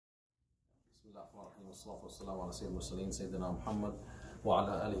الله الرحمن الرحيم والصلاة والسلام على سيد المرسلين سيدنا محمد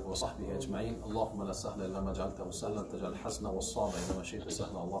وعلى آله وصحبه أجمعين. اللهم لا سهل إلا ما جعلته سهلا تجعل الحزن والصعب إذا شئت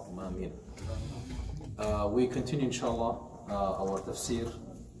سهلا اللهم آمين. We continue inshallah our tafsir,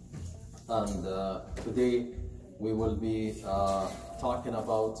 and today we will be talking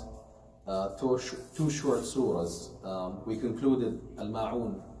about two short surahs. We concluded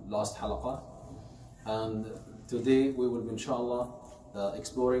Al-Ma'un last halaqa, and today we will be inshallah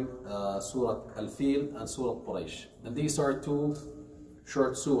exploring sura Al Fil and sura Quraish. And these are two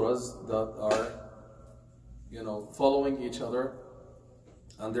short surahs that are, following each other,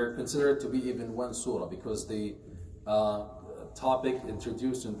 and they're considered to be even one surah because the topic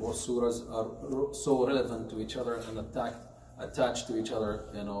introduced in both surahs are so relevant to each other and attached to each other,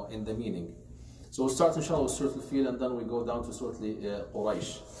 in the meaning. So we'll start inshallah with sura Al Fil, and then we go down to sura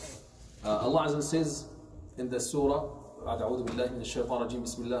Quraish. Allah Azza says in the surah, أعوذ بالله من الشيطان الرجيم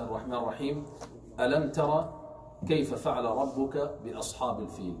بسم الله الرحمن الرحيم ألم ترى كيف فعل ربك بأصحاب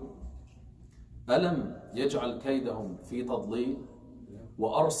الفيل ألم يجعل كيدهم في تضليل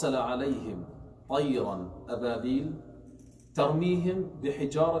وأرسل عليهم طيرا أبابيل ترميهم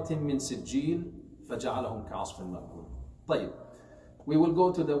بحجارة من سجيل فجعلهم كعصف مأكول. طيب, we will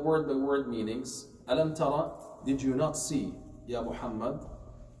go to the word by word meanings. ألم ترى, did you not see, يا محمد,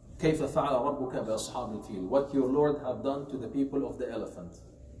 كيف فعل ربك بأصحاب الفيل, what your Lord have done to the people of the elephant.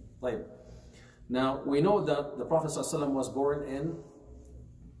 طيب. Now we know that the Prophet ﷺ was born in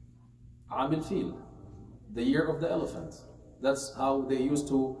Al Fil, the year of the elephant. That's how they used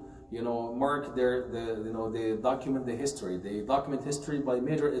to, mark they document the history. They document history by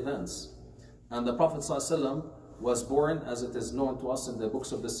major events. And the Prophet ﷺ was born, as it is known to us in the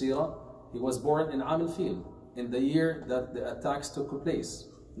books of the Sirah, he was born in Al Fil, in the year that the attacks took place.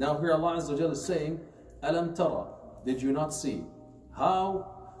 Now here Allah Azza wa Jalla is saying, Alam tara, did you not see?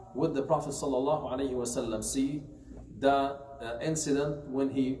 How would the Prophet sallallahu alaihi wasallam see the incident when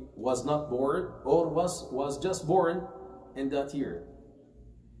he was not born or was just born in that year?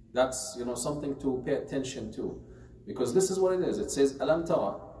 That's something to pay attention to, because this is what it is. It says Alam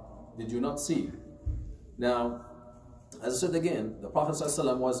tara, did you not see? Now, as I said again, the Prophet sallallahu alaihi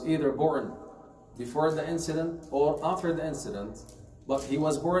wasallam was either born before the incident or after the incident, but he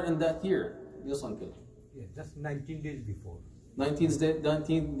was born in that year. Yes, uncle? Yeah, just 19 days before.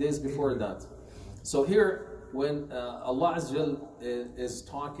 19 days before that. So here, when Allah Azza wa Jal is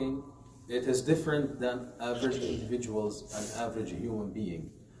talking, it is different than average individuals and average human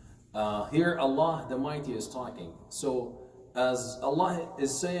being. Here, Allah the Mighty is talking. So, as Allah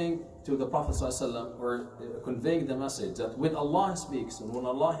is saying to the Prophet ﷺ, or conveying the message that when Allah speaks and when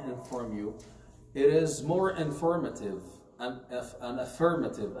Allah informs you, it is more informative and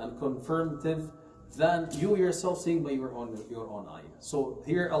affirmative and confirmative than you yourself seeing by your own eye. So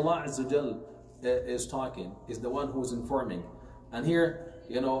here Allah Azza wa Jal is talking, is the one who's informing, and here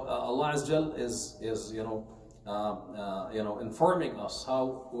Allah Azza wa Jal is informing us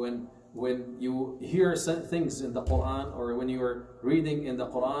how when you hear things in the Quran, or when you are reading in the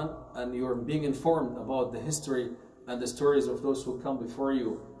Quran and you are being informed about the history and the stories of those who come before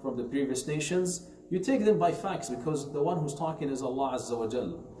you from the previous nations, you take them by facts, because the one who's talking is Allah Azza wa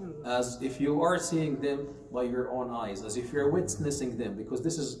Jal, as if you are seeing them by your own eyes, as if you're witnessing them, because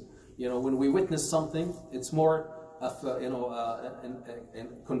this is, when we witness something, it's more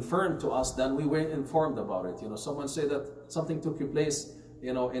confirmed to us than we were informed about it. Someone say that something took place,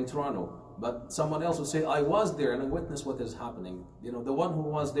 in Toronto, but someone else will say, I was there and I witnessed what is happening. The one who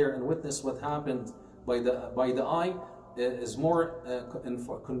was there and witnessed what happened by the eye is more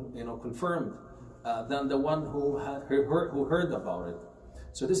confirmed than the one who heard about it.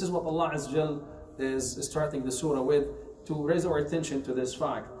 So this is what Allah Azza wa Jal is starting the surah with, to raise our attention to this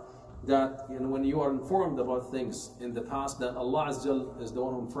fact that when you are informed about things in the past, then Allah Azza wa Jal is the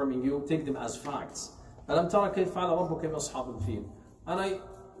one informing you. Take them as facts. أَلَمْ تَرَ كَيْفَ فَعَلَ رَبُّكَ بِأَصْحَابِ الْفِيلِ.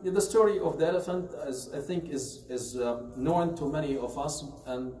 And the story of the elephant, I think, is known to many of us.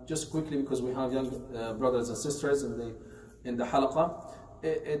 And just quickly, because we have young brothers and sisters in the halaqa,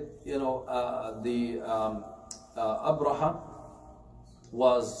 Abraha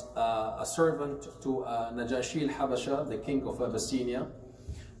was a servant to Najashi al-Habasha, the king of Abyssinia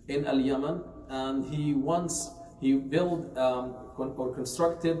in Al-Yaman, and he built or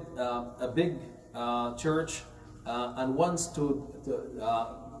constructed a big church and wants to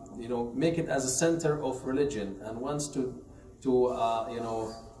make it as a center of religion, and wants to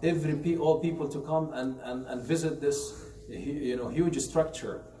all people to come and visit this huge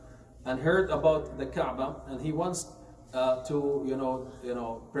structure, and heard about the Kaaba, and he wants to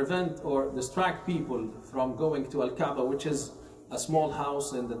prevent or distract people from going to Al-Kaaba, which is a small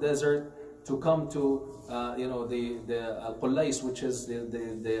house in the desert, to come to the Al Quraish, which is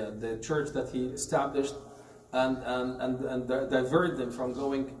the church that he established, and divert them from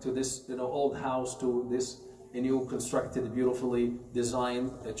going to this old house to this new constructed, beautifully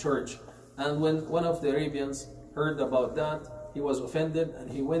designed church. And when one of the Arabians heard about that, he was offended, and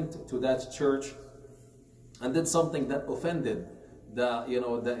he went to that church and did something that offended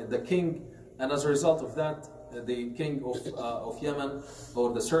the king. And as a result of that, the king of Yemen,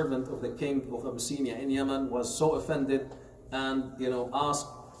 or the servant of the king of Abyssinia in Yemen, was so offended, and asked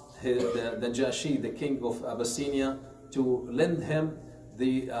the Najashi, the king of Abyssinia, to lend him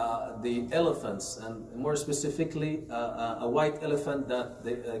the elephants, and more specifically a white elephant that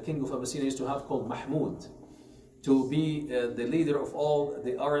the king of Abyssinia used to have, called Mahmud, to be the leader of all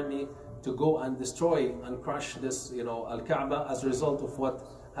the army, to go and destroy and crush this Al-Kaaba as a result of what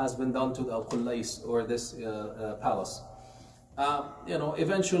has been done to the Al-Quraish, or this palace.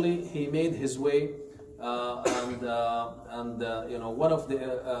 Eventually he made his way, and one of the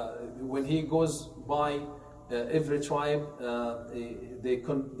when he goes by every tribe, they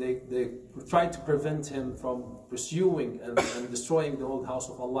try to prevent him from pursuing and destroying the old house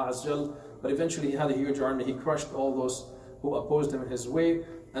of Allah Azza wa Jal. But eventually he had a huge army. He crushed all those who opposed him in his way,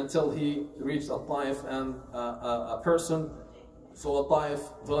 until he reached Al-Taif, and a person from Al-Taif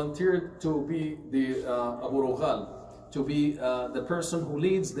volunteered to be the Abu Rughal, to be the person who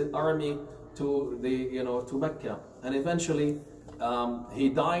leads the army to the to Mecca. And eventually he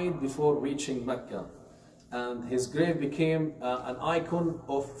died before reaching Mecca, and his grave became an icon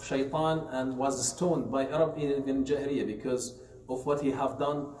of Shaitan, and was stoned by Arab in Jahriya because of what he have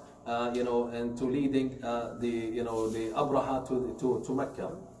done, and to leading the Abraha to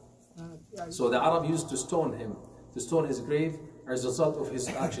Mecca. So the Arab used to stone him, to stone his grave as a result of his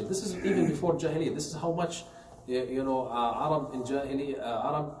action. This is even before Jahiliyyah. This is how much Arab in Jahiliyyah,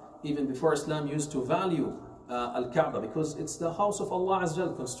 Arab even before Islam used to value Al-Kaaba, because it's the house of Allah Azza wa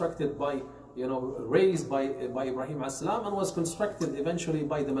Jal, constructed by raised by Ibrahim as salam, and was constructed eventually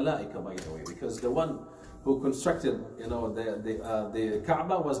by the Malaika, by the way, because the one who constructed the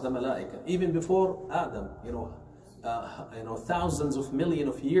Kaaba was the Malaika, even before Adam, thousands of millions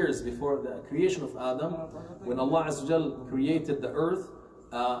of years before the creation of Adam, when Allah Azza wa Jal created the earth,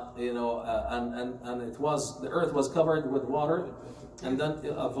 and the earth was covered with water, and then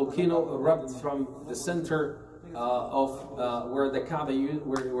a volcano erupted from the center of where the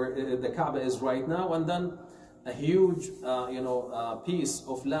Kaaba is right now, and then a huge piece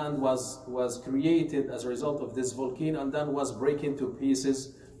of land was created as a result of this volcano, and then was breaking to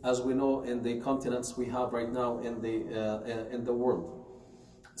pieces, as we know in the continents we have right now in the world.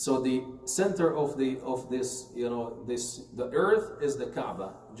 So the center of this the earth is the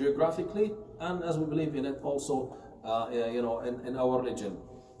Kaaba geographically, and as we believe in it also in our religion.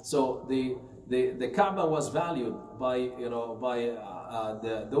 So the Kaaba was valued by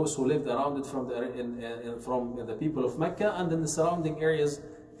those who lived around it from the people of Mecca, and in the surrounding areas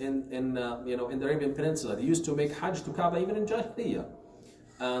in the Arabian Peninsula. They used to make Hajj to Kaaba even in Jahiliyyah.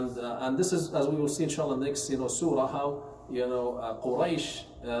 And this is, as we will see inshallah next surah, how Quraish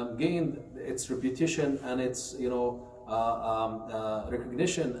gained its reputation and its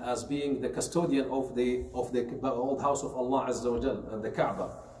recognition as being the custodian of the old house of Allah Azza wa Jal, the Kaaba.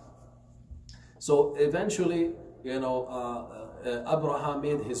 So eventually, Abraham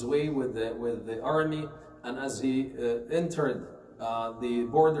made his way with the army, and as he entered the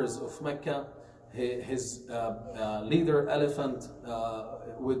borders of Mecca, his leader elephant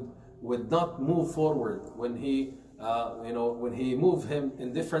would not move forward. When he moved him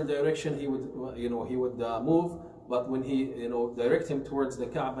in different direction, he would move. But when he direct him towards the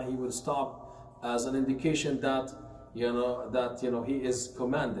Kaaba, he would stop, as an indication that he is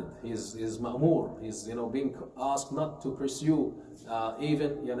commanded. He is ma'mur. He's being asked not to pursue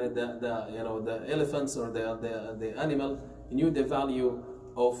even the elephants or the animal. He knew the value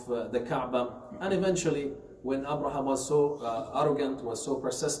of the Kaaba, and eventually, when Abraham was so arrogant, was so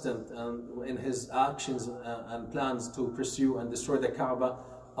persistent in his actions and plans to pursue and destroy the Kaaba,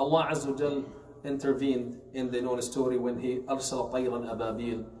 Allah Azza wa Jal intervened in the known story when he arsala tayran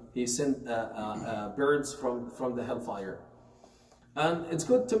ababil. He sent birds from the hellfire. And it's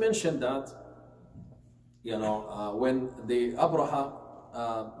good to mention that when the Abraha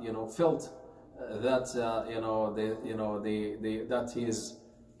felt that that he is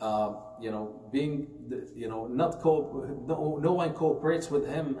being no one cooperates with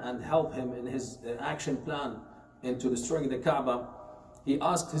him and help him in his action plan into destroying the Kaaba, he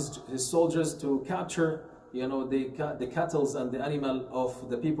asked his soldiers to capture the cattle and the animal of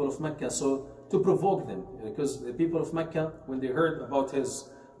the people of Mecca, so to provoke them, because the people of Mecca, when they heard about his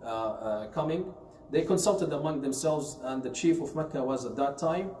coming, they consulted among themselves, and the chief of Mecca was at that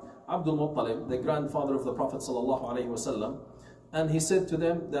time Abdul Muttalib, the grandfather of the Prophet sallallahu alaihi wasallam, and he said to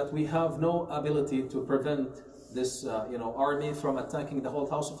them that we have no ability to prevent this army from attacking the whole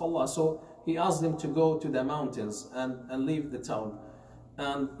house of Allah. So he asked them to go to the mountains and leave the town.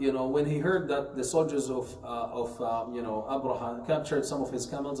 And when he heard that the soldiers of Abraha captured some of his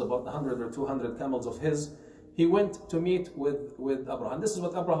camels, about 100 or 200 camels of his, he went to meet with Abraha. And this is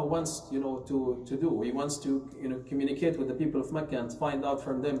what Abraha wants to do. He wants to communicate with the people of Mecca and find out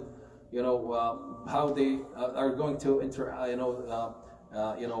from them how they are going to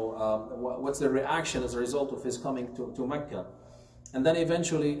what's their reaction as a result of his coming to Mecca. And then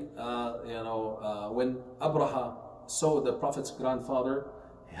eventually when Abraha saw the Prophet's grandfather,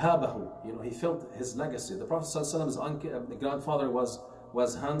 he felt his legacy. The Prophet ﷺ's grandfather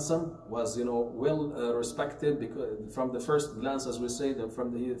was handsome, was well respected, because from the first glance, as we say,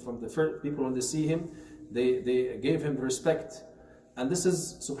 from the first people when they see him, they gave him respect. And this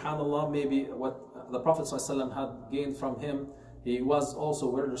is, subhanallah, maybe what the Prophet ﷺ had gained from him. He was also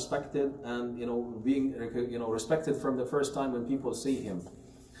well respected, and being respected from the first time when people see him.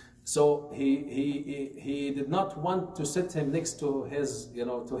 So he did not want to sit him next to his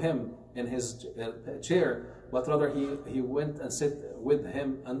to him in his chair, but rather he went and sit with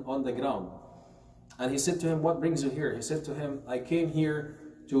him on the ground. And he said to him, "What brings you here?" He said to him, "I came here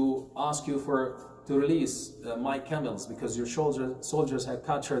to ask you to release my camels, because your soldiers had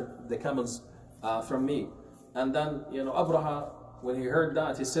captured the camels from me." And then Abraha, when he heard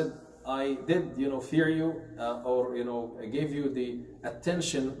that, he said, "I did fear you, or I gave you the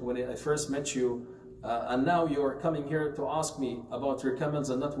attention when I first met you, and now you're coming here to ask me about your camels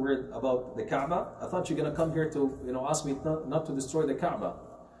and not worried about the Kaaba. I thought you're going to come here to ask me not to destroy the Kaaba."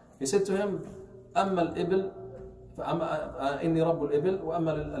 He said to him, "Amma al-ibil inni rabbul ibil wa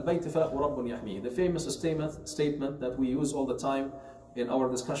amma al-bayt falahu rabbun yahmi." The famous statement that we use all the time in our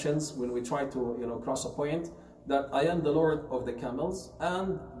discussions when we try to cross a point, that I am the Lord of the camels,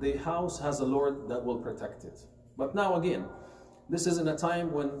 and the house has a Lord that will protect it. But now again, this is in a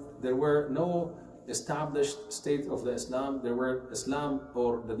time when there were no established state of the Islam. There were Islam,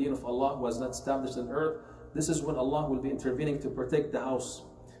 or the deen of Allah, was not established on earth. This is when Allah will be intervening to protect the house.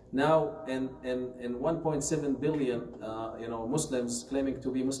 Now in 1.7 billion Muslims claiming to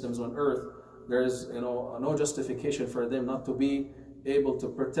be Muslims on earth, there is no justification for them not to be able to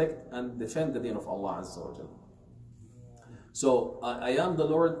protect and defend the deen of Allah Azza wa Jal. So I am the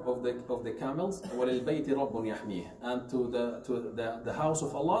Lord of the camels, وَلِلْبَيْتِ رَبٌّ يَحْمِيهِ, and to the house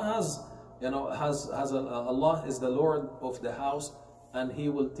of Allah Allah is the Lord of the house, and He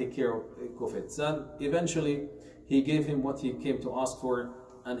will take care of it. And eventually He gave him what he came to ask for,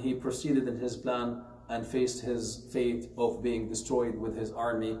 and he proceeded in his plan and faced his fate of being destroyed with his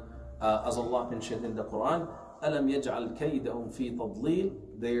army, as Allah mentioned in the Quran. أَلَمْ يَجْعَلْ كَيْدَهُمْ فِي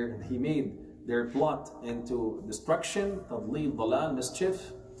تَضْلِيلٍ. He made their plot into destruction, تضليل, ضلال,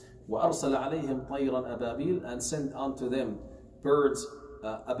 mischief. وَأَرْسَلَ عَلَيْهِمْ طَيْرًا أَبَابِيلَ, and sent unto them birds,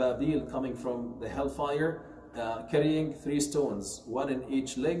 ababil, coming from the hellfire, carrying 3 stones, 1 in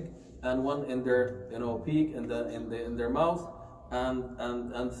each leg and 1 in their beak, in their mouth,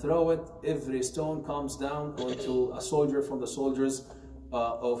 and throw it. Every stone comes down onto a soldier from the soldiers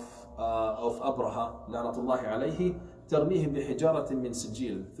of Abraha, la'natullahi alayhi, ترميهم بحجارة من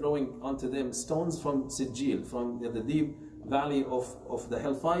سجيل, throwing onto them stones from Sijil, from the deep valley of the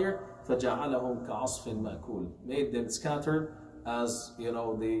hellfire. فجعلهم كعصف مأكول, made them scattered as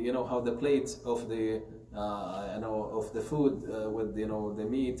how the plate of the of the food with the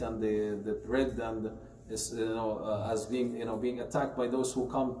meat and the bread and as being attacked by those who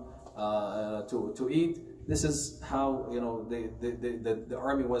come to eat. This is how the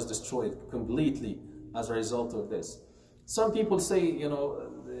army was destroyed completely as a result of this. Some people say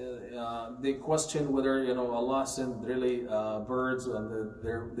they question whether Allah sent really birds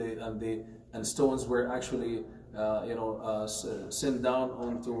and stones were actually sent down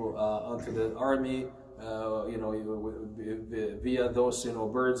onto the army via those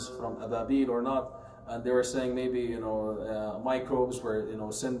birds from Ababil or not. And they were saying maybe microbes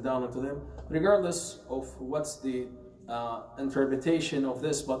were sent down onto them. Regardless of what's the interpretation of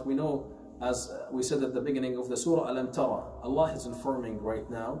this, but we know, as we said at the beginning of the surah, Alam Tara, Allah is informing right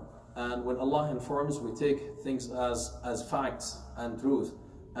now, and when Allah informs, we take things as facts and truth,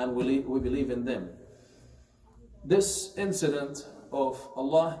 and we believe in them. This incident of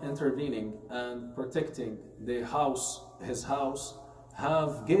Allah intervening and protecting the house, His house,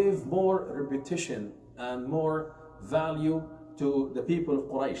 gave more repetition and more value to the people of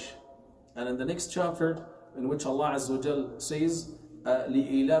Quraysh. And in the next chapter, in which Allah Azza wa Jal says,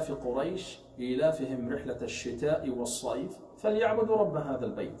 لإيلاف قريش إيلافهم رحلة الشتاء والصيف فليعبدوا رب هذا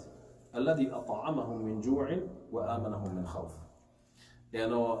البيت الذي أطعمهم من جوع وآمنهم من خوف. You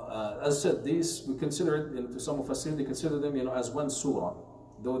know, as said, these we consider it, to some of us, they consider them, you know, as one surah,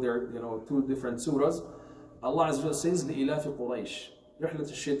 though they're, you know, two different surahs. Allah Azza wa says, لإيلاف قريش رحلة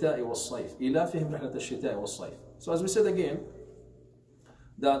الشتاء والصيف إيلافهم رحلة الشتاء والصيف. So as we said again,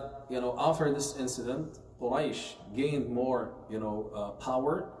 that, you know, after this incident, Quraysh gained more, you know,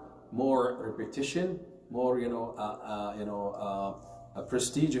 power, more repetition, more, you know,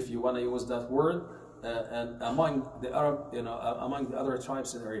 prestige, if you want to use that word, and among the Arab, you know, among the other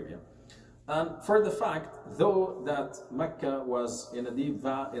tribes in Arabia. And for the fact, though that Mecca was in a deep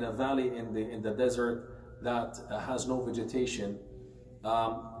valley in the desert that has no vegetation,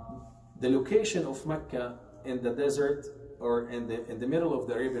 the location of Mecca in the desert or in the middle of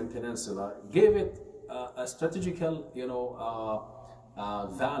the Arabian Peninsula gave it a strategical, you know,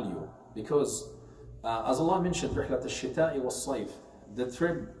 value, because as Allah mentioned, رحلة الشتاء والصيف, the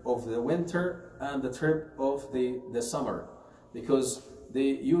trip of the winter and the trip of the summer, because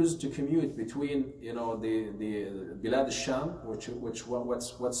they used to commute between, you know, the Bilad al-Sham,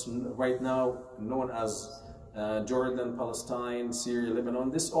 what's right now known as Jordan, Palestine, Syria, Lebanon.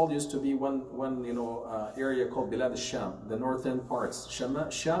 This all used to be one you know, area called Bilad al-Sham, the northern parts.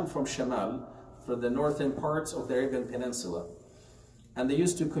 Sham from Shamal, from the northern parts of the Arabian Peninsula. And they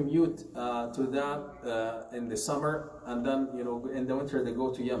used to commute to that in the summer, and then, you know, in the winter they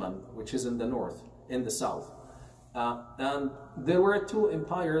go to Yemen, which is in the north, in the south. And there were two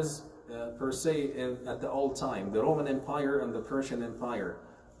empires per se at the old time, the Roman Empire and the Persian Empire.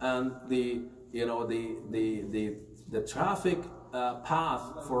 And the, you know, the traffic path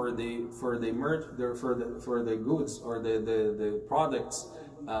for the goods or the products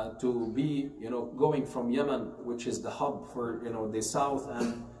to be, you know, going from Yemen, which is the hub for, you know, the south,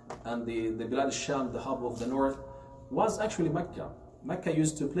 and the Bilad al-Sham, the hub of the north, was actually Mecca. Mecca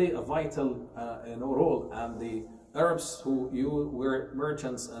used to play a vital you know, role, and the Arabs who were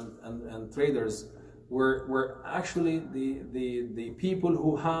merchants and traders were actually the people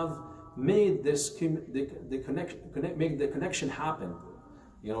who have made this make the connection happen.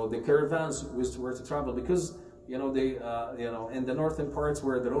 You know, the caravans were to travel, because, you know, they you know, in the northern parts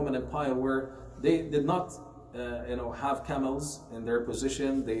where the Roman Empire were, they did not you know, have camels in their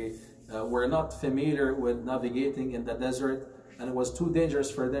position. They were not familiar with navigating in the desert, and it was too dangerous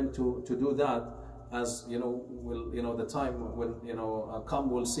for them to do that. As you know, the time will, you know, come,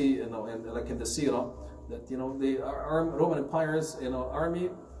 we'll see, you know, like in the sura, that, you know, the Roman Empire's, you know, army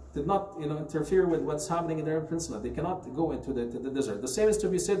did not, you know, interfere with what's happening in the Arabian Peninsula. They cannot go into the desert. The same is to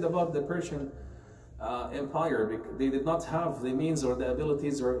be said about the Persian Empire. They did not have the means or the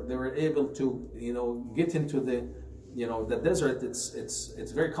abilities, or they were able to, you know, get into the, you know, the desert.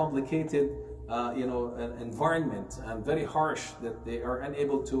 It's very complicated, you know, an environment, and very harsh, that they are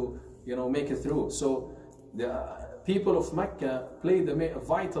unable to, you know, make it through. So the people of Mecca played a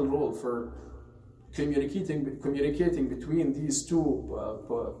vital role for communicating between these two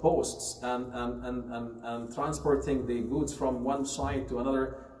posts, and transporting the goods from one side to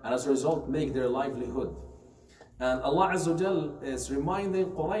another, and as a result make their livelihood. And Allah Azza wa Jal is reminding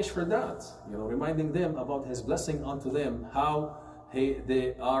Quraysh for that, you know, reminding them about His blessing unto them, how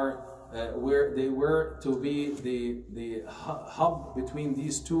they are where they were to be the hub between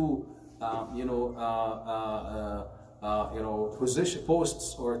these two you know,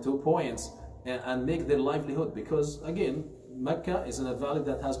 posts or 2 points, and make their livelihood. Because again, Mecca is in a valley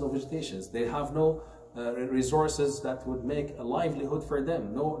that has no vegetation. They have no resources that would make a livelihood for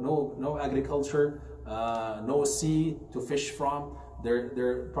them. No agriculture, no sea to fish from.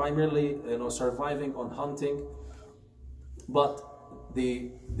 They're primarily, you know, surviving on hunting. But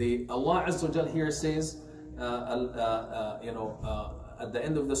the Allah Azza wa Jal here says, you know, at the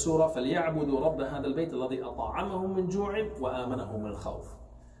end of the surah, فَلْيَعْبُدُوا رَبَّ هَذَا الْبَيْتِ الَّذِي أَطْعَمَهُم مِّن جُوعٍ وَآمَنَهُم مِّنْ خَوْفٍ.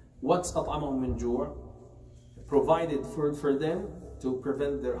 What's أَطْعَمَهُم مِّن جُوعٍ? Provided food for them to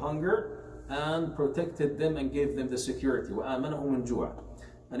prevent their hunger, and protected them and gave them the security. وَآمَنَهُم مِّن جُوعٍ.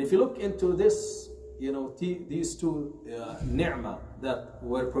 And if you look into this, you know, these two ni'mah that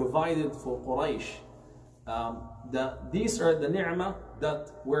were provided for Quraysh, these are the ni'mah that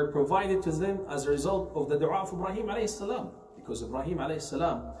were provided to them as a result of the dua of Ibrahim alayhi salam. Because Ibrahim alayhi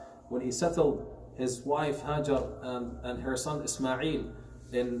salam, when he settled his wife Hajar and her son Ismail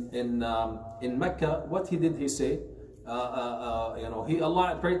in Mecca, what he did, he said, you know,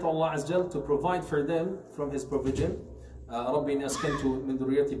 Allah prayed to Allah Azza wa Jal to provide for them from His provision. ربي إني أسكنت من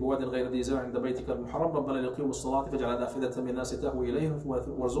ذريتي بواد غير ذي زرع عند بيتك المحرم ربنا ليقيموا الصلاة فاجعل أفئدة من الناس تهوي إليهم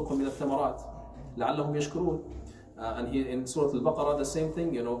وارزقهم من الثمرات لعلهم يشكرون. and he in Surah Al-Baqarah the same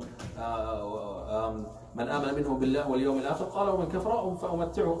thing, you know, من آمن منهم بالله واليوم الآخر قال ومن كفر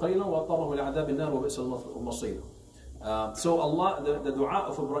فأمتعه قليلا وأضطره إلى عذاب النار وبئس المصير. So Allah, the dua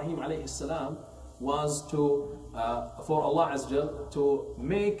of Ibrahim alayhi salam was to for Allah Azza wa Jal to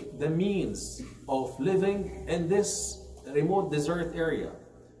make the means of living in this remote desert area.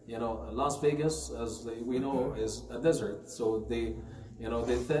 You know, Las Vegas, as we know, is a desert. So they, you know,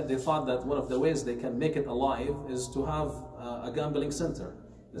 they thought that one of the ways they can make it alive is to have a gambling center.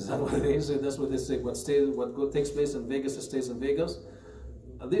 Is that what they say? That's what they say. What takes place in Vegas stays in Vegas.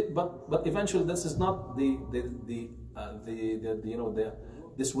 But eventually, this is not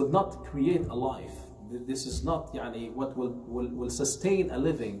this would not create a life. This is not yani, what will sustain a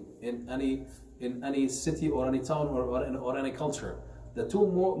living in any city or any town or any culture. The two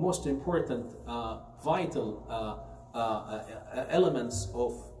most important vital elements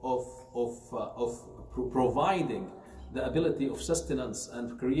of providing the ability of sustenance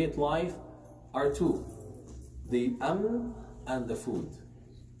and create life are two: the amn and the food,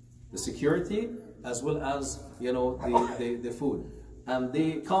 the security as well as, you know, the food. And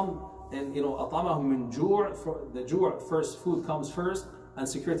they come in, you know, أطعمهم من جوع. The جوع first, food comes first, and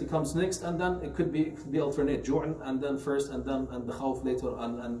security comes next, and then it could be alternate, جوع and then first, and then the خوف later,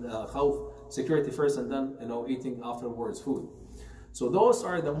 and خوف, security first, and then, you know, eating afterwards, food. So those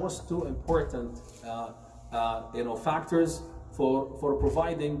are the most two important you know, factors for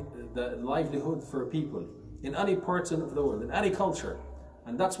providing the livelihood for people in any parts of the world, in any culture.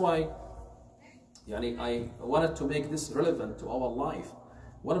 And that's why yani, I wanted to make this relevant to our life.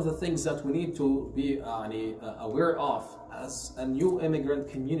 One of the things that we need to be aware of as a new immigrant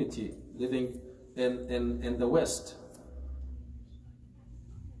community living in the West.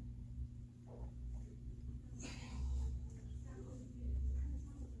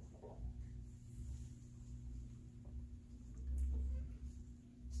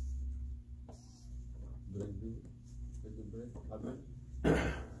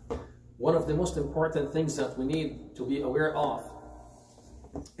 One of the most important things that we need to be aware of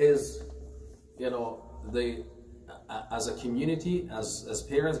is, you know, as a community, as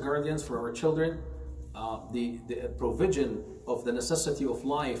parents, guardians for our children, the provision of the necessity of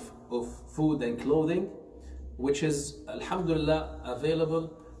life, of food and clothing, which is, alhamdulillah,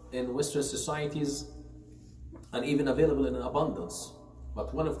 available in Western societies and even available in abundance.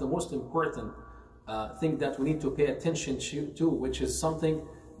 But one of the most important thing that we need to pay attention to, which is something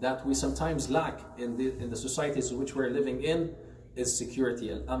that we sometimes lack in the societies in which we're living in, is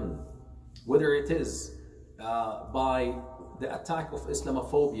security, al-amn. Whether it is by the attack of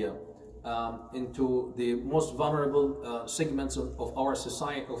Islamophobia into the most vulnerable segments of our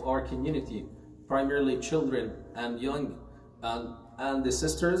society, of our community, primarily children and young, and the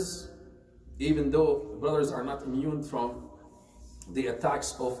sisters, even though brothers are not immune from the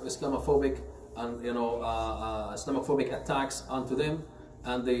attacks of Islamophobic and, you know, Islamophobic attacks onto them,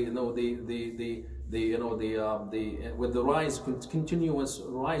 and with the continuous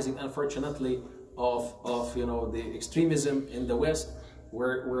rising, unfortunately, of you know, the extremism in the West,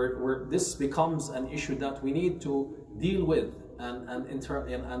 where this becomes an issue that we need to deal with and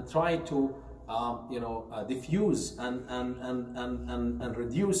try to you know, diffuse and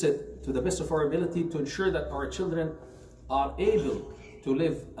reduce it to the best of our ability, to ensure that our children are able to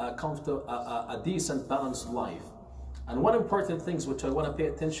live a decent, balanced life. And one important thing which I want to pay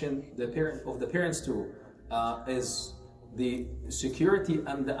attention the parents to is the security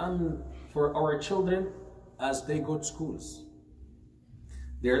and the amn for our children as they go to schools.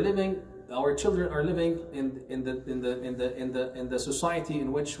 Our children are living in the society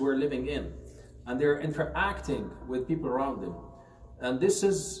in which we're living in, and they're interacting with people around them. And this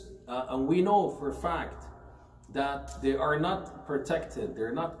is, and we know for a fact that they are not protected,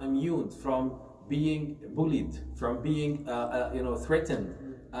 they're not immune from being bullied, from being you know, threatened,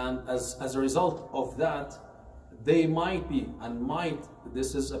 and as a result of that, they might be,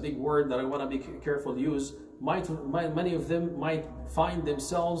 this is a big word that I want to be careful to use, many of them might find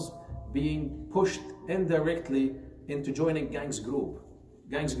themselves being pushed indirectly into joining gangs group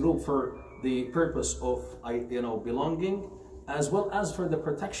for the purpose of, you know, belonging, as well as for the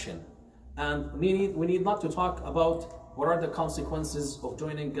protection. And we need not to talk about what are the consequences of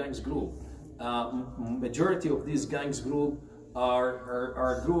joining gangs group. Majority of these gangs group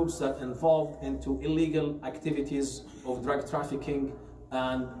are groups that involve into illegal activities of drug trafficking,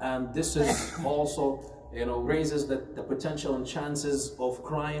 and this is also, you know, raises the potential and chances of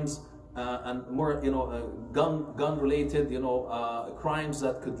crimes and more, you know, gun related, you know, crimes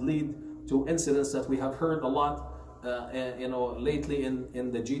that could lead to incidents that we have heard a lot you know, lately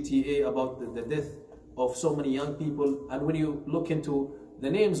in the GTA about the death of so many young people. And when you look into the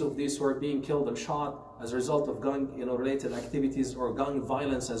names of these who are being killed and shot as a result of gun related activities or gun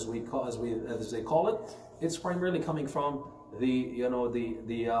violence as they call it, it's primarily coming from the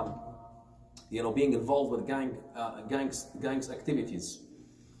being involved with gangs activities.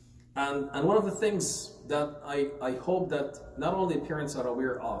 And one of the things that I hope that not only parents are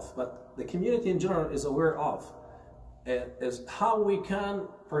aware of, but the community in general is aware of, is how we can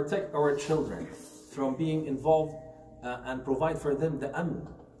protect our children from being involved and provide for them the amn.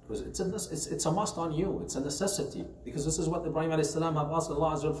 Because it's a must on you, it's a necessity, because this is what Ibrahim alayhi salam have asked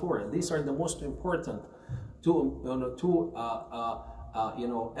Allah Azza wa Jalla for, and these are the most important two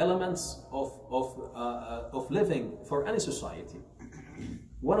elements of living for any society.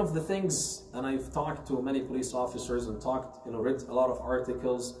 One of the things, and I've talked to many police officers and read a lot of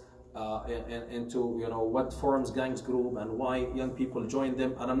articles into what forms gangs group and why young people join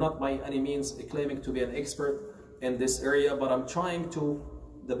them. And I'm not by any means claiming to be an expert in this area, but I'm trying to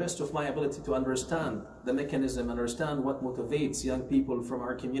the best of my ability to understand the mechanism, understand what motivates young people from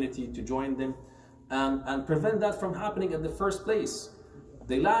our community to join them, and prevent that from happening in the first place.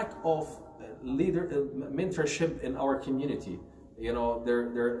 The lack of mentorship in our community.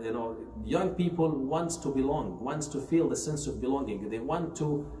 Young people wants to belong, wants to feel the sense of belonging. They want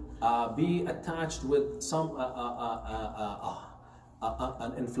to be attached with some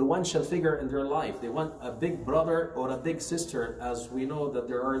an influential figure in their life. They want a big brother or a big sister, as we know that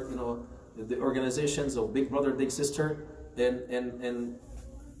there are the organizations of big brother, big sister, in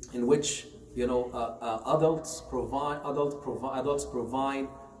which adults provide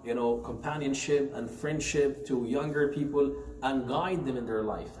companionship and friendship to younger people and guide them in their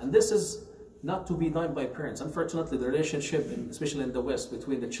life. And this is not to be done by parents. Unfortunately, the relationship, especially in the West,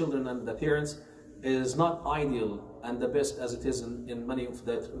 between the children and the parents is not ideal and the best as it is in many of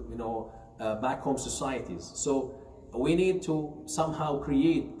the back home societies. So we need to somehow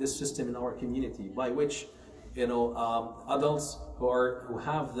create this system in our community by which adults who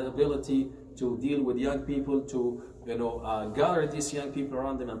have the ability to deal with young people, to gather these young people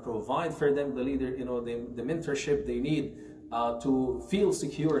around them and provide for them the the mentorship they need to feel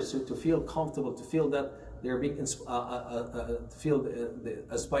secure, to feel comfortable, to feel that they're being feel the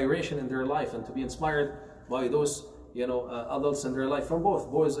aspiration in their life, and to be inspired by those adults in their life, from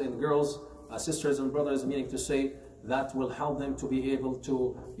both boys and girls, sisters and brothers, meaning to say that will help them to be able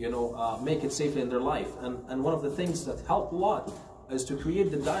to make it safely in their life. And one of the things that help a lot is to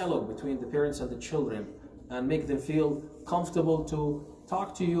create the dialogue between the parents and the children and make them feel comfortable to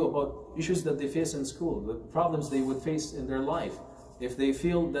talk to you about issues that they face in school, the problems they would face in their life. If they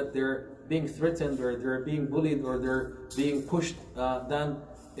feel that they're being threatened or they're being bullied or they're being pushed, then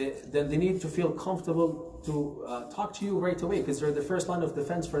they need to feel comfortable to talk to you right away, because they're the first line of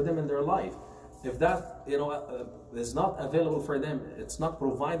defense for them in their life. If that is not available for them, it's not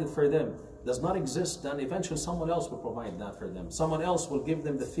provided for them, does not exist, then eventually someone else will provide that for them. Someone else will give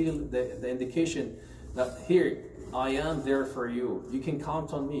them the indication that here, I am there for you. You can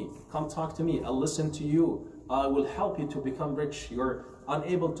count on me. Come talk to me. I'll listen to you. I will help you to become rich. You're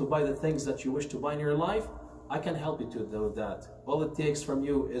unable to buy the things that you wish to buy in your life. I can help you to do that. All it takes from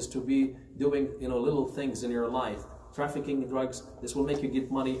you is to be doing little things in your life. Trafficking drugs, this will make you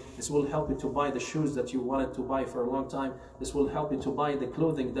get money. This will help you to buy the shoes that you wanted to buy for a long time. This will help you to buy the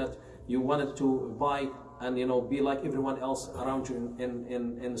clothing that you wanted to buy and be like everyone else around you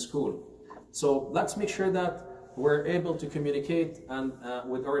in school. So let's make sure that we're able to communicate and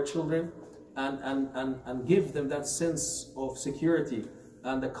with our children and give them that sense of security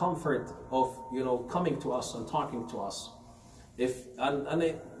and the comfort of coming to us and talking to us.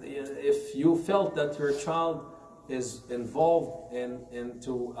 If you felt that your child is involved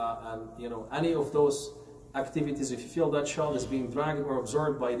into any of those activities, if you feel that child is being dragged or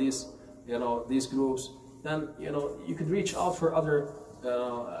absorbed by these groups, then you could reach out for other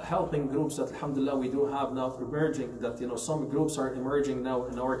helping groups that alhamdulillah we do have now emerging, that some groups are emerging now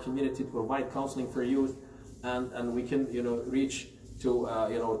in our community to provide counseling for youth, and we can reach to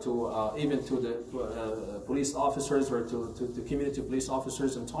even to the police officers or to community police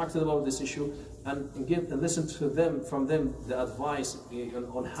officers and talk to them about this issue and listen to them, from them, the advice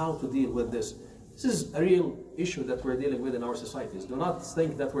on how to deal with this. This is a real issue that we're dealing with in our societies. Do not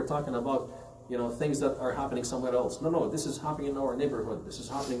think that we're talking about things that are happening somewhere else. No, this is happening in our neighborhood. This is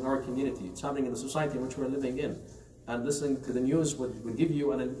happening in our community. It's happening in the society in which we're living in. And listening to the news would give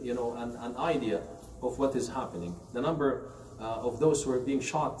you an idea of what is happening. The number of those who are being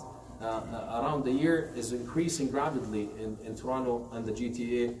shot around the year is increasing rapidly in Toronto and the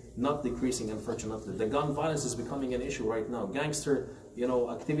GTA, not decreasing, unfortunately. The gun violence is becoming an issue right now. Gangster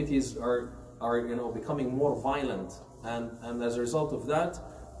activities are becoming more violent, and as a result of that,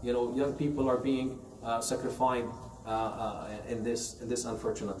 young people are being sacrificed in this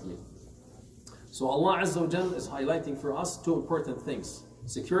unfortunately. So Allah Azza wa Jal is highlighting for us two important things: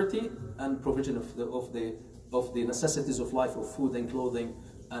 security and provision of the necessities of life, of food and clothing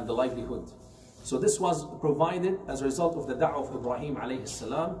and the livelihood. So this was provided as a result of the da'wah of Ibrahim alayhi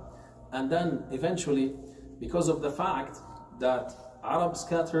salam, and then eventually, because of the fact that Arabs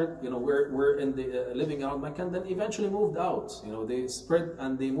scattered, were in the living around Mecca, and then eventually moved out. They spread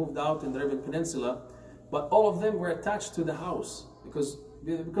and they moved out in the Arabian Peninsula, but all of them were attached to the house because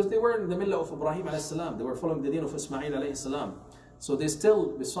they were in the middle of Ibrahim alayhi salam. They were following the deen of Ismail alayhi salam. So they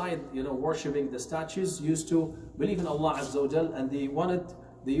still, beside worshipping the statues, used to believe in Allah Azza wa Jal, and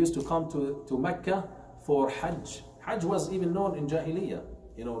they used to come to Mecca for Hajj. Hajj was even known in Jahiliyyah.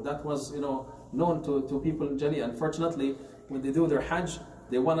 That was known to people in Jahiliyyah. Unfortunately, when they do their Hajj,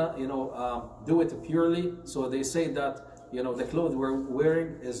 they wanna do it purely. So they say that the clothes we're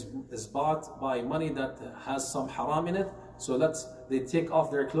wearing is bought by money that has some haram in it. So they take off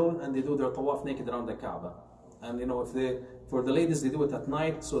their clothes and they do their tawaf naked around the Kaaba. And for the ladies, they do it at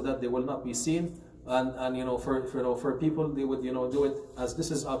night so that they will not be seen. And for people, they would do it as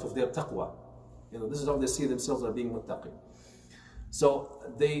this is out of their taqwa. This is how they see themselves as being muttaqi. So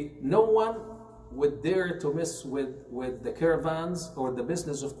no one would dare to mess with the caravans or the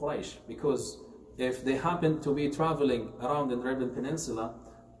business of Quraysh, because if they happen to be traveling around in the Arabian Peninsula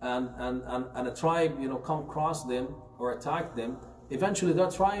and a tribe come across them or attack them, eventually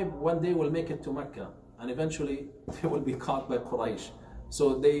that tribe one day will make it to Mecca, and eventually they will be caught by Quraysh.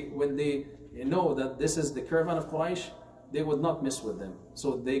 So when they know that this is the caravan of Quraysh, they would not mess with them.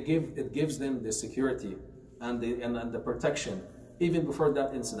 So it gives them the security and the protection. Even before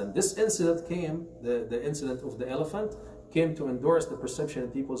that incident, this incident came, the incident of the elephant, came to endorse the perception in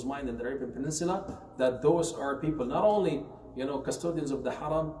people's mind in the Arabian Peninsula that those are people not only custodians of the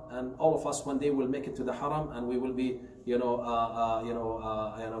haram, and all of us one day will make it to the haram, and we will be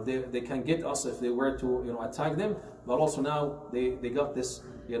they can get us if they were to attack them, but also now they got this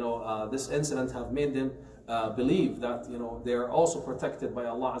this incident have made them believe that they are also protected by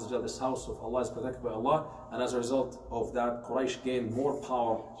Allah Azza wa Jalla. This house of Allah is protected by Allah, and as a result of that, Quraysh gained more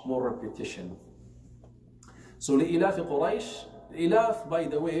power, more reputation. So لإلاف قريش, إلاف, by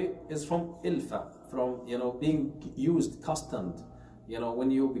the way, is from ilfa, from being used, accustomed.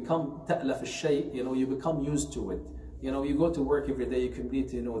 When you become ta'laf al-shay, you become used to it. You go to work every day, you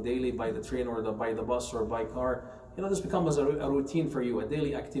commute daily by the train or by the bus or by car. This becomes a routine for you, a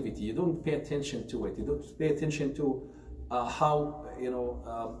daily activity. You don't pay attention to it. You don't pay attention to how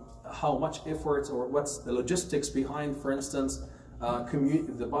much effort or what's the logistics behind, for instance,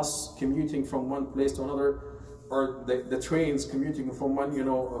 the bus commuting from one place to another, or the trains commuting from one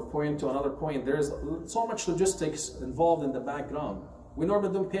point to another point. There's so much logistics involved in the background. We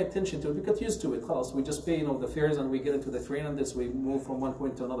normally don't pay attention to it. We get used to it. We just pay the fares and we get into the train, and this we move from one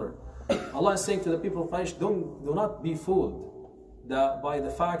point to another. Allah is saying to the people of Quraysh, do not be fooled by the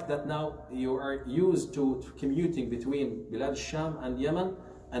fact that now you are used to commuting between Bilad Sham and Yemen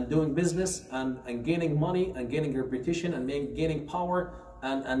and doing business and gaining money and gaining reputation and gaining power,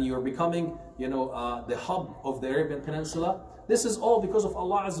 and you're becoming the hub of the Arabian Peninsula. This is all because of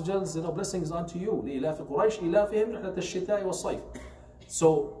Allah Azza wa Jal's blessings unto you. لإلاف قريش إلافهم رحلة الشتاء والصيف.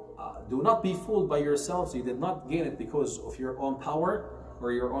 So do not be fooled by yourselves. You did not gain it because of your own power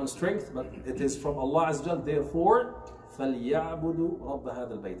or your own strength, but it is from Allah Azza wa Jal. Therefore, فَلْيَعْبُدُوا رَبَّ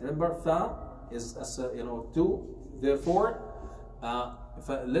هَذَا الْبَيْتِ. Remember, fa is to. Therefore,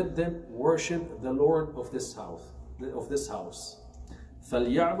 let them worship the Lord of this house.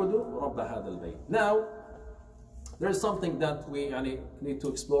 فَلْيَعْبُدُوا رَبَّ هَذَا الْبَيْتِ. Now, there is something that we need to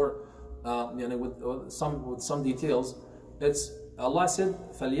explore with some details. It's Allah said,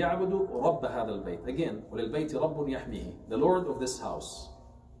 فَلْيَعْبُدُوا رَبَّ هَذَا الْبَيْتِ. Again, وَلِلْبَيْتِ رَبٌّ يَحْمِيهِ. The Lord of this house.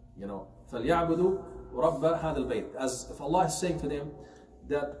 فَلْيَعْبُدُوا رَبَّ هَذَا الْبَيْتِ. As if Allah is saying to them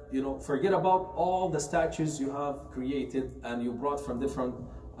that, forget about all the statues you have created and you brought from different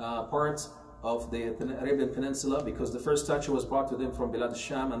parts of the Arabian Peninsula, because the first statue was brought to them from Bilad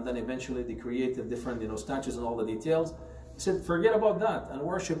Sham, and then eventually they created different statues and all the details. He said, forget about that and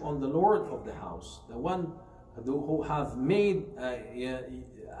worship on the Lord of the house, the one who have made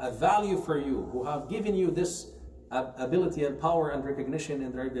a value for you, who have given you this ability and power and recognition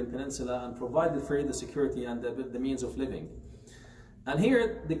in the Arabian Peninsula and provided for you the security and the means of living. And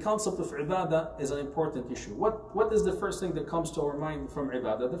here the concept of ibadah is an important issue. What is the first thing that comes to our mind from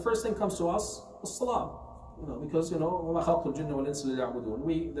ibadah? The first thing comes to us is salah. Because وَمَا خَلَقْتُ الْجِنَّ وَالْإِنسَ إِلَّا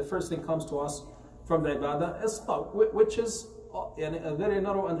لِيَعْبُدُونَ. The first thing comes to us from the ibadah is salah, which is a very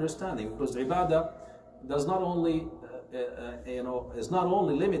narrow understanding, because ibadah does not only is not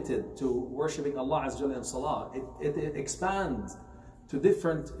only limited to worshiping Allah Azza wa Jalla in salah. It expands to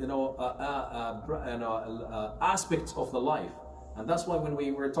different aspects of the life. And that's why when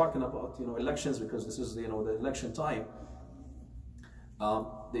we were talking about elections, because this is the election time,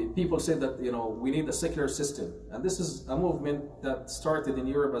 the people say that we need a secular system, and this is a movement that started in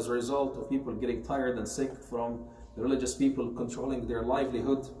Europe as a result of people getting tired and sick from the religious people controlling their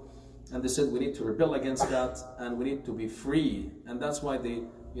livelihood, and they said we need to rebel against that and we need to be free. And that's why they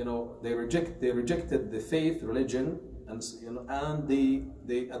rejected the faith religion, and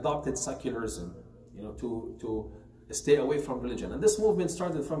they adopted secularism, to stay away from religion. And this movement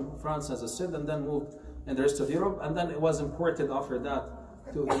started from France, as I said, and then moved in the rest of Europe, and then it was imported after that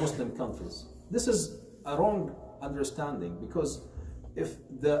to the Muslim countries. This is a wrong understanding, because if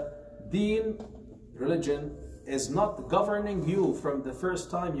the deen, religion, is not governing you from the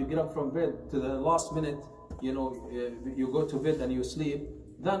first time you get up from bed to the last minute, you go to bed and you sleep,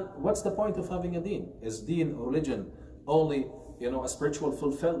 then what's the point of having a deen? Is deen or religion only a spiritual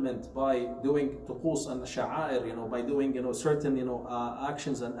fulfillment by doing tuqus and sha'air, by doing certain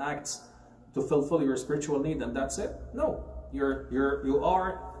actions and acts to fulfill your spiritual need, and that's it? No, you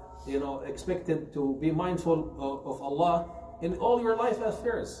are expected to be mindful of Allah in all your life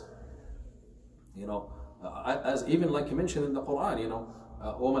affairs. As even like you mentioned in the Quran,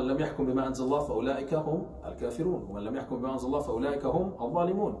 وَمَنْ لَمْ يَحْكُمْ بِمَا أَنزَلَ اللَّهُ فَأُولَٰئِكَ هُمْ الْكَافِرُونَ وَمَنْ لَمْ يَحْكُمْ بِمَا أَنزَلَ اللَّهُ فَأُولَٰئِكَ هُمْ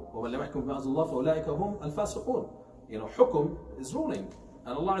الظَّالِمُونَ وَمَنْ لَمْ يَحْكُمْ بِمَا أَنزَلَ اللَّهُ فَأُولَٰئِكَ هُمْ الْفَاسِقُونَ. Hukum is ruling,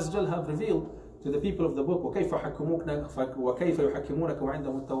 and Allah Azza wa Jalla have revealed to the people of the book, وَكَيْفَ يُحَكِّمُونَكَ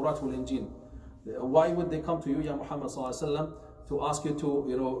وَعِنْدَهُمُ التَّوْرَاةُ وَالْإِنْجِيلُ. Why would they come to you, Ya Muhammad sallallahu alaihi wasallam, to ask you to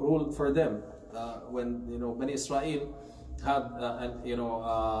rule for them, when Bani Israel had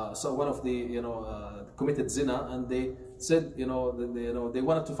so one of the committed zina, and they said they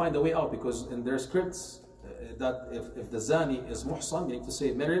wanted to find a way out, because in their scripts that if the zani is muhsan, meaning to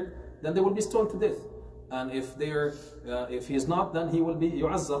say married, then they will be stoned to death, and if he is not, then he will be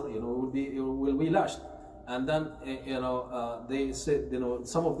yu'azzar, will be lashed. And then they said,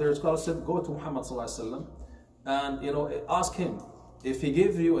 some of their scholars said, go to Muhammad sallallahu alaihi wasallam and ask him, if he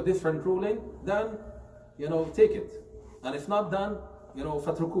gives you a different ruling, then take it, and if not, then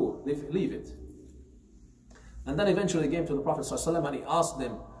fatruku, leave it. And then eventually they came to the Prophet sallallahu alaihi wasallam, and he asked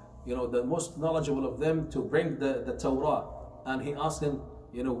them, the most knowledgeable of them, to bring the Torah, and he asked them,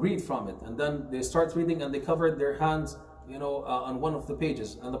 read from it. And then they start reading, and they covered their hands on one of the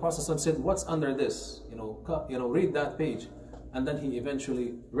pages, and the Prophet ﷺ said, what's under this? Read that page. And then he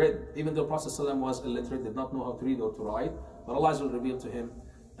eventually read, even though the Prophet ﷺ was illiterate, did not know how to read or to write, but Allah revealed to him.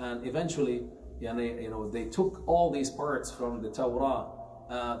 And eventually they took all these parts from the Torah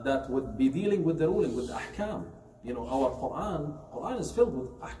that would be dealing with the ruling, with the ahkam. Our Quran is filled with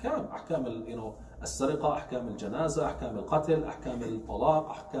ahkam al-sariqa, ahkam al-janaza, ahkam al-qatl, ahkam al-talaq,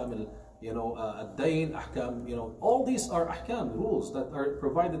 ahkam al-dayn, ahkam, all these are ahkam, rules that are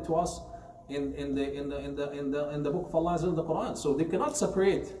provided to us in the book of Allah, in the Quran. So they cannot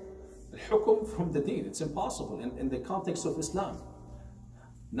separate the hukum from the deen. It's impossible in the context of Islam.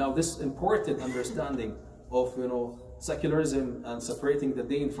 Now this important understanding of secularism and separating the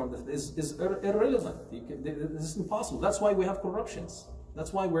deen from is irrelevant. This is impossible. That's why we have corruptions.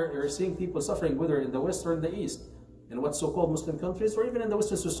 That's why we're seeing people suffering, whether in the West or in the East, in what's so-called Muslim countries, or even in the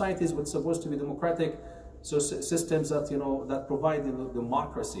Western societies, which supposed to be democratic systems that that provide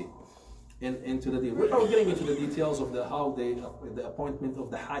democracy into the deen. We're not getting into the details of how the appointment of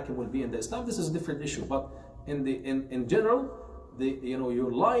the hakim will be in the Islam. This is a different issue. But in general,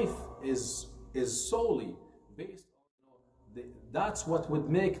 your life is solely based on that's what would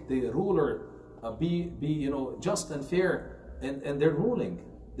make the ruler be just and fair in their ruling.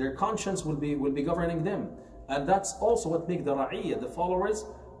 Their conscience will be governing them, and that's also what makes the ra'iyya, the followers,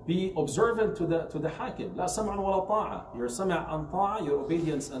 be observant to the hakim. La sam'an wa la ta'a. Your sam'a and ta'a, your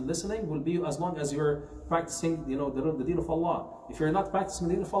obedience and listening, will be as long as you're practicing the deen of Allah. If you're not practicing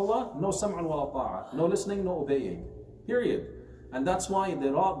the deen of Allah, no sam'an wa la ta'a, no listening, no obeying, period. And that's why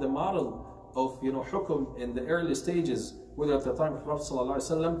the model of hukum in the early stages, whether at the time of Prophet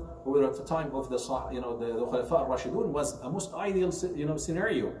ﷺ or whether at the time of the Khulafa al-Rashidun, was a most ideal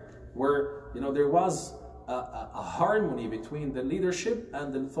scenario where there was a harmony between the leadership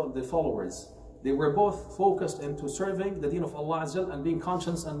and the followers. They were both focused into serving the deen of Allah Azza wa Jal and being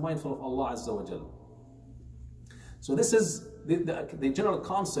conscious and mindful of Allah Azza wa Jal. So this is the general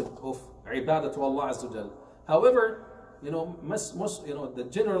concept of ibadah to Allah Azza wa Jal. However, most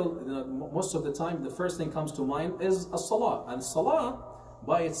of the time, the first thing comes to mind is a salah, and salah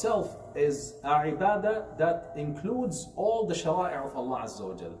by itself is a ibadah that includes all the shara'i of Allah Azza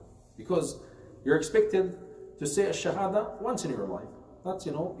wa Jal. Because you're expected to say ash-shahada once in your life. That's,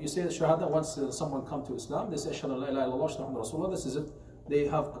 you say ash-shahada once someone comes to Islam, they say ashhadu an la ilaha illallah wa ashhadu anna Rasulullah, this is it. They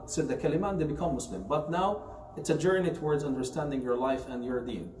have said the kalima and they become Muslim. But now it's a journey towards understanding your life and your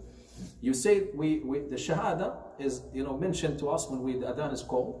deen. You say the shahada is mentioned to us when the adhan is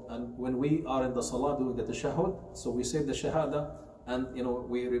called, and when we are in the salah doing the tashahhud. So we say the shahada, and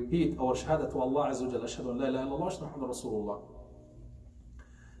we repeat our shahada to Allah Azza wa Jalla, ashhadu an la ilaha illallah wa ashhadu anna Rasulullah.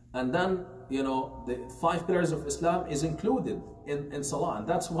 And then the 5 pillars of Islam is included in salah, and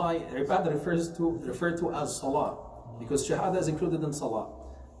that's why ibadah referred to as salah, because shahada is included in salah.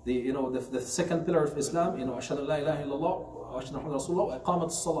 The second pillar of Islam, ashhadu an la ilaha illallah wa ashhadu anna Rasulullah wa iqamat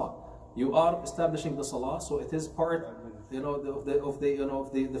as-salah. You are establishing the salah, so it is part, of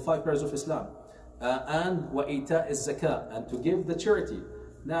the 5 pillars of Islam. And wa ita is zakah, and to give the charity.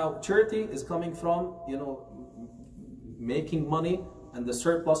 Now, charity is coming from, making money, and the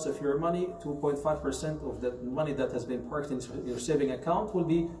surplus of your money, 2.5% of the money that has been parked in your saving account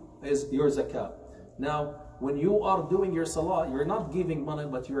is your zakah. Now, when you are doing your salah, you're not giving money,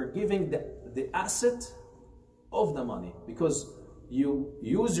 but you are giving the asset of the money, because you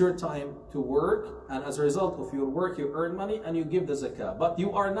use your time to work, and as a result of your work you earn money and you give the zakah. But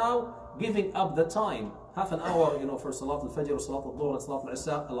you are now giving up the time, half an hour for Salat al-Fajr, Salat al-Dhuhr, and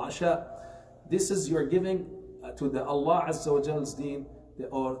Salat al-Asha. This is you're giving to the Allah Azza wa Jal's deen,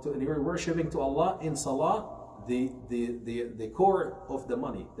 you're worshipping to Allah in salah, the core of the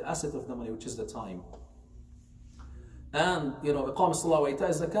money, the asset of the money, which is the time. And iqam salah wa ita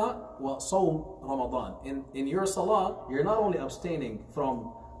zakah wa sawm Ramadan. In your salah, you're not only abstaining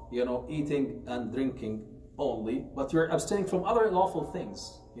from eating and drinking only, but you're abstaining from other lawful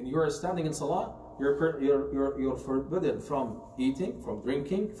things. You're standing in salah, you're forbidden from eating, from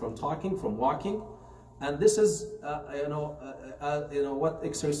drinking, from talking, from walking. And this is what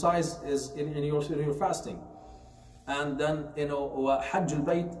exercise is in your fasting. And then Hajj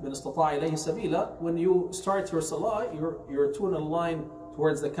al-Bayt bin istata'a ilayhi sabila, when you start your salah, you're tuned in line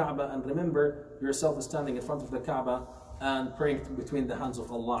towards the Kaaba, and remember yourself standing in front of the Kaaba and praying between the hands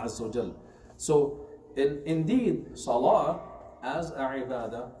of Allah Azza wa Jal. So indeed, salah as a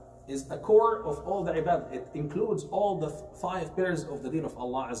ibadah is the core of all the ibadah. It includes all the 5 pillars of the deen of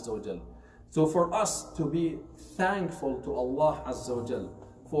Allah Azza wa Jal. So for us to be thankful to Allah Azza wa Jal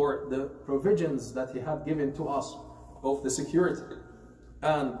for the provisions that He had given to us of the security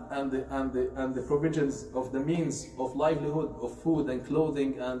and the provisions of the means of livelihood, of food and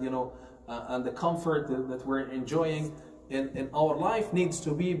clothing, and and the comfort that we're enjoying in our life, needs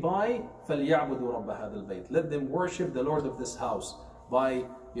to be by فَلْيَعْبُدُوا رَبَّ هَذَا الْبَيْتِ. Let them worship the Lord of this house by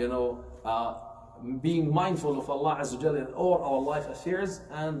being mindful of Allah Azza wa Jalla in all our life affairs,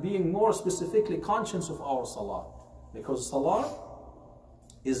 and being more specifically conscious of our salah, because salah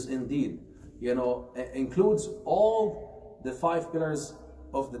is indeed includes all the 5 pillars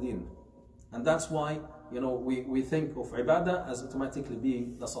of the deen. And that's why we think of ibadah as automatically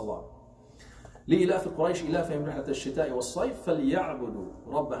being the salah. لإلاف قريش إلافهم رحلة الشتاء والصيف فليعبدوا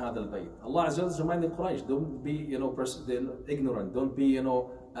رب هذا البيت. Allah Azza wa Jalla is reminding Quraysh, don't be ignorant, don't be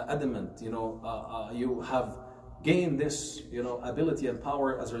adamant. You have gained this ability and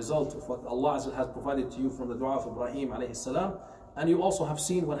power as a result of what Allah Azza wa Jalla has provided to you from the dua of Ibrahim alayhi salam. And you also have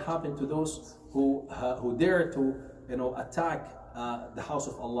seen what happened to those who dare to attack the house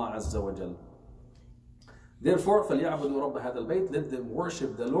of Allah Azza wa Jal. Therefore, فَلْيَعْبُدُوا رَبَّ هَذَا الْبَيْتِ, let them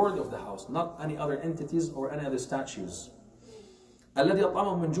worship the Lord of the house, not any other entities or any other statues. الَّذِي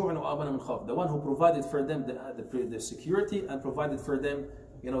أَطْعَمَهُم مِّن جُوعٍ وَآمَنَهُم مِّن خَوْفٍ, the one who provided for them the security and provided for them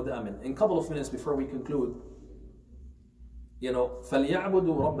the amen. In a couple of minutes before we conclude, فَلْيَعْبُدُوا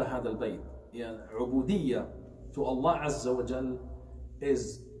رَبَّ هَذَا الْبَيْتِ, عبودية to Allah Azza wa Jal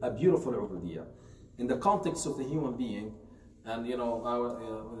is a beautiful ubudiyah in the context of the human being. And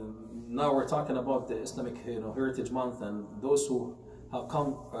now we're talking about the Islamic Heritage Month, and those who have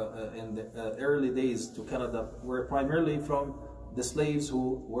come in the early days to Canada were primarily from the slaves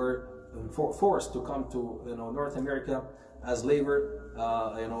who were forced to come to North America as labor,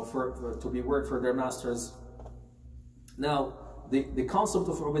 to be worked for their masters. Now, the concept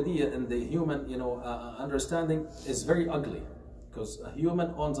of ubudiyya in the human understanding is very ugly, because a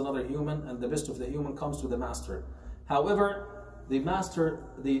human owns another human, and the best of the human comes to the master. However, the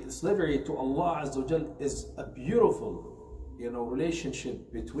slavery to Allah Azza wa Jal is a beautiful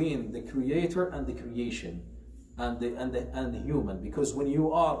relationship between the creator and the creation, and the human, because when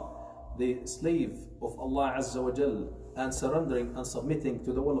you are the slave of Allah Azza wa Jal and surrendering and submitting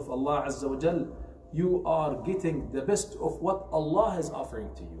to the will of Allah Azza wa Jal, you are getting the best of what Allah is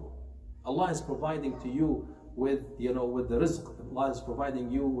offering to you. Allah is providing to you with, with the rizq. Allah is providing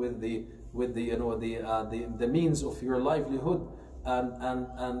you with the means of your livelihood,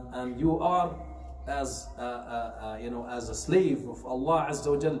 and you are as as a slave of Allah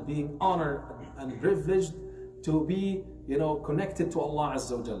Azza wa Jal, being honored and privileged to be connected to Allah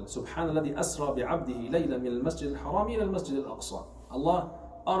Azza wa Jal. Subhanalladhi asra bi'abdihi layla min al-masjid al-haram ila al-masjid al-aqsa. Allah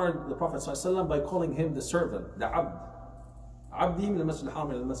honored the Prophet ﷺ by calling him the servant, the abd. Abdi min al-masjid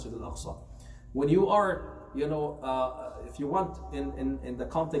al-haram ila al-masjid al-aqsa. When you are, if you want, in the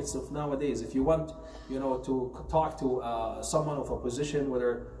context of nowadays, if you want, to talk to someone of a position,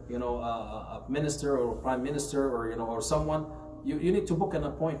 whether a minister or a prime minister, or someone, you need to book an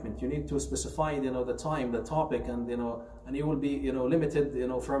appointment. You need to specify, the time, the topic, and and you will be, limited,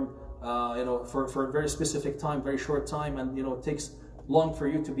 from, for a very specific time, very short time, and it takes long for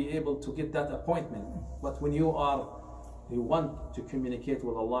you to be able to get that appointment. But when you want to communicate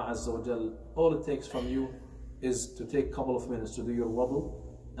with Allah Azza wa Jal, all it takes from you is to take a couple of minutes to do your wudu,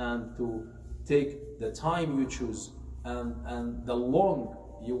 and to take the time you choose, and the long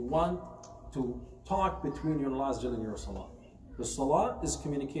you want to talk between you and Allah Azza wa Jal in your salah. The salah is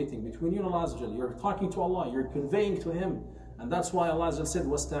communicating between you and Allah Azza wa Jal. You're talking to Allah, you're conveying to Him, and that's why Allah Azza wa Jal said,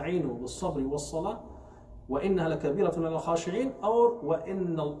 وَاسْتَعِينُوا بِالصَّبْرِ وَالصَّلَاةِ وَإِنَّهَا لَكَبِيرَةٌ عَلَى الْخَاشِعِينَ, or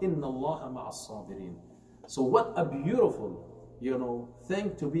وَإِنَّ اللَّهَ مَعَ الصَّابِرِينَ. So what a beautiful,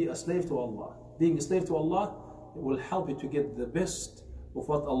 thing to be a slave to Allah. Being a slave to Allah will help you to get the best of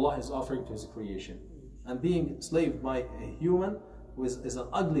what Allah is offering to His creation. And being enslaved by a human is an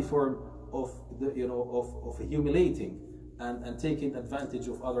ugly form of of humiliating and taking advantage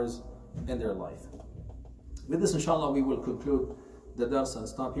of others in their life. With this, inshallah, we will conclude the dars and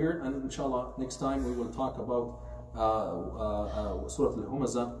stop here. And inshallah, next time we will talk about Surah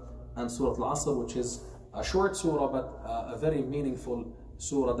Al-Humazah and Surah Al-Asr, which is a short surah, but a very meaningful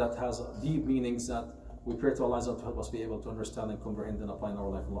surah that has deep meanings that we pray to Allah to help us be able to understand and comprehend and apply in our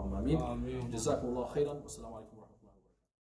life. Allahumma ameen. Jazakumullah khairan. Assalamu alaikum.